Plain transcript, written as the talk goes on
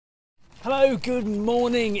Hello, good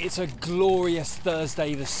morning. It's a glorious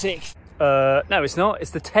Thursday the 6th. No it's not,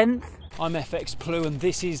 it's the 10th. I'm FX Plu and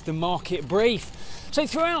this is the market brief. So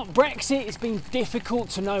throughout Brexit it's been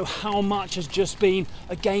difficult to know how much has just been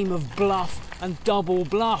a game of bluff and double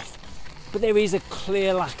bluff. But there is a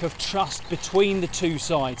clear lack of trust between the two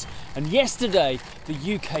sides. And yesterday the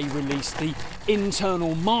UK released the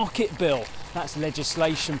Internal Market Bill. That's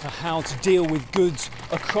legislation for how to deal with goods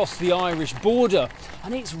across the Irish border,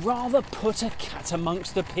 and it's rather put a cat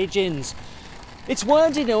amongst the pigeons. It's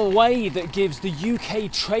worded in a way that gives the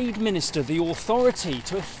UK Trade Minister the authority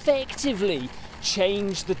to effectively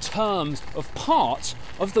change the terms of part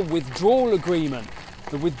of the withdrawal agreement.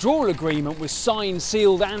 The withdrawal agreement was signed,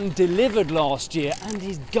 sealed and delivered last year and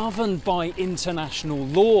is governed by international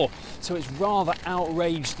law, so it's rather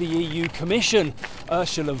outraged the EU Commission.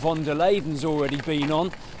 Ursula von der Leyen's already been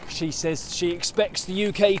on. She says she expects the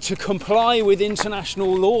UK to comply with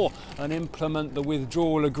international law and implement the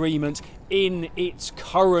withdrawal agreement in its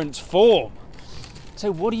current form.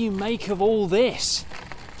 So what do you make of all this?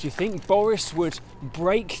 Do you think Boris would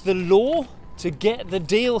break the law to get the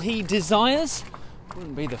deal he desires?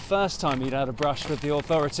 Wouldn't be the first time he'd had a brush with the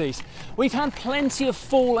authorities. We've had plenty of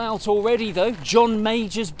fallout already though. John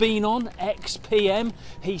Major's been on, ex-PM.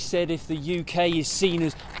 He said if the UK is seen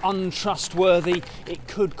as untrustworthy, it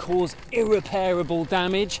could cause irreparable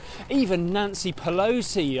damage. Even Nancy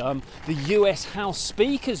Pelosi, the US House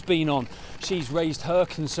Speaker's been on. She's raised her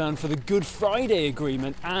concern for the Good Friday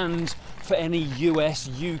Agreement and for any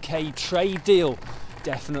US-UK trade deal.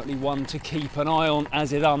 Definitely one to keep an eye on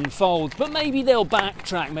as it unfolds, but maybe they'll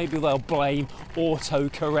backtrack, maybe they'll blame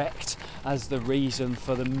autocorrect as the reason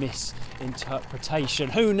for the misinterpretation.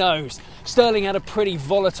 Who knows? Sterling had a pretty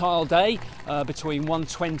volatile day between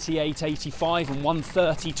 128.85 and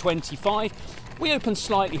 130.25. We opened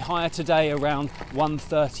slightly higher today around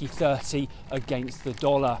 130.30 against the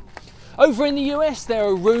dollar. Over in the US, there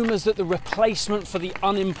are rumours that the replacement for the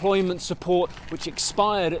unemployment support, which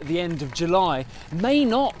expired at the end of July, may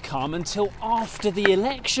not come until after the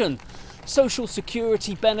election. Social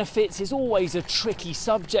security benefits is always a tricky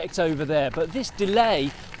subject over there, but this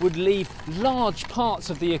delay would leave large parts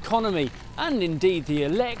of the economy, and indeed the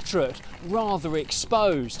electorate, rather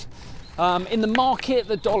exposed. In the market,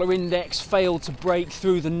 the dollar index failed to break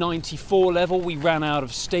through the 94 level. We ran out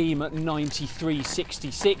of steam at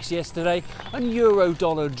 93.66 yesterday, and euro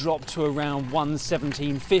dollar dropped to around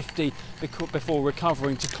 117.50 before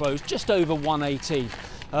recovering to close just over 118.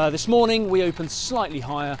 This morning we opened slightly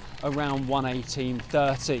higher around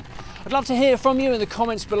 118.30. I'd love to hear from you in the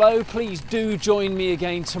comments below. Please do join me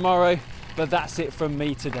again tomorrow, but that's it from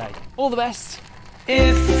me today. All the best.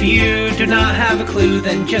 If you do not have a clue,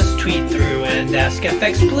 then just tweet through and ask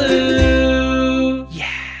FX Blue.